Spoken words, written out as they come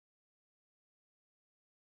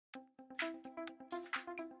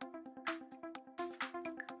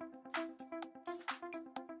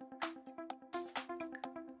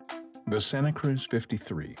The Santa Cruz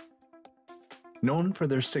 53. Known for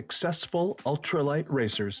their successful ultralight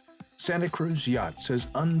racers, Santa Cruz Yachts has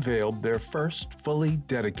unveiled their first fully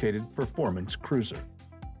dedicated performance cruiser.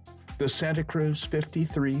 The Santa Cruz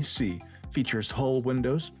 53C features hull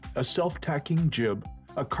windows, a self-tacking jib,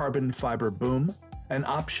 a carbon fiber boom, an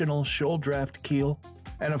optional shoal draft keel,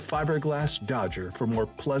 and a fiberglass dodger for more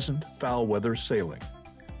pleasant foul weather sailing,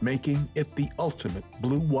 making it the ultimate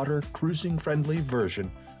blue water cruising-friendly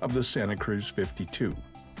version of the Santa Cruz 52.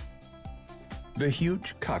 The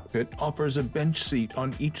huge cockpit offers a bench seat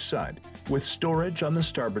on each side, with storage on the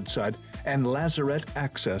starboard side and lazarette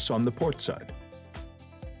access on the port side.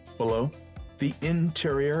 Below, the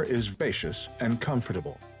interior is spacious and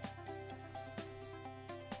comfortable.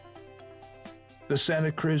 The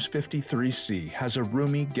Santa Cruz 53C has a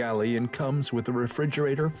roomy galley and comes with a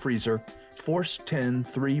refrigerator, freezer, Force 10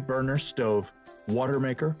 3-burner stove, water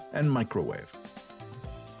maker, and microwave.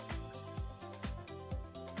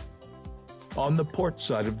 On the port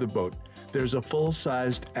side of the boat, there's a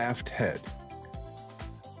full-sized aft head.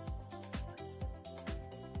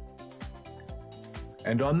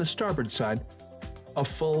 And on the starboard side, a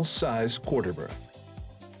full-size quarter berth.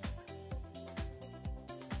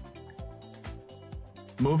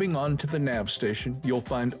 Moving on to the nav station, you'll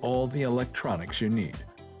find all the electronics you need.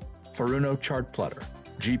 Furuno chart plotter,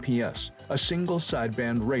 GPS, a single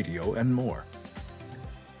sideband radio, and more.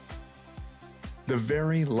 The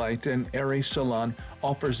very light and airy salon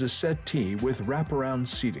offers a settee with wraparound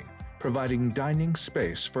seating, providing dining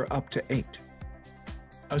space for up to 8.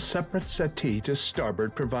 A separate settee to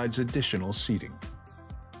starboard provides additional seating.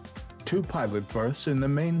 2 pilot berths in the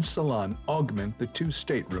main salon augment the 2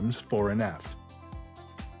 staterooms fore and aft.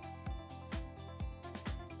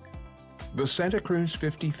 The Santa Cruz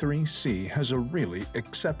 53C has a really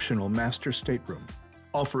exceptional master stateroom,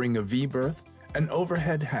 offering a V-berth, an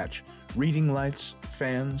overhead hatch, reading lights,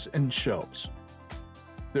 fans, and shelves.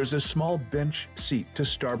 There's a small bench seat to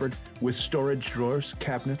starboard with storage drawers,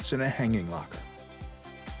 cabinets, and a hanging locker.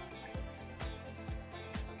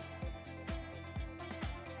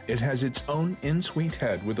 It has its own in-suite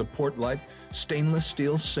head with a port light, stainless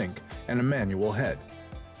steel sink, and a manual head.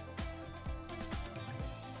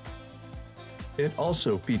 It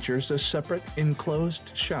also features a separate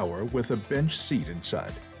enclosed shower with a bench seat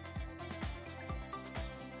inside.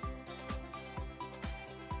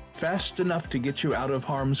 Fast enough to get you out of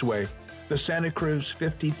harm's way, the Santa Cruz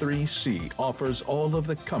 53C offers all of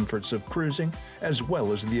the comforts of cruising as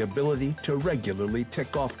well as the ability to regularly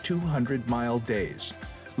tick off 200-mile days,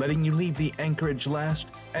 letting you leave the anchorage last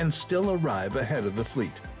and still arrive ahead of the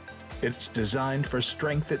fleet. It's designed for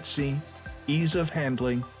strength at sea, ease of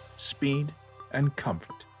handling, speed, and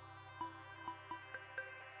comfort.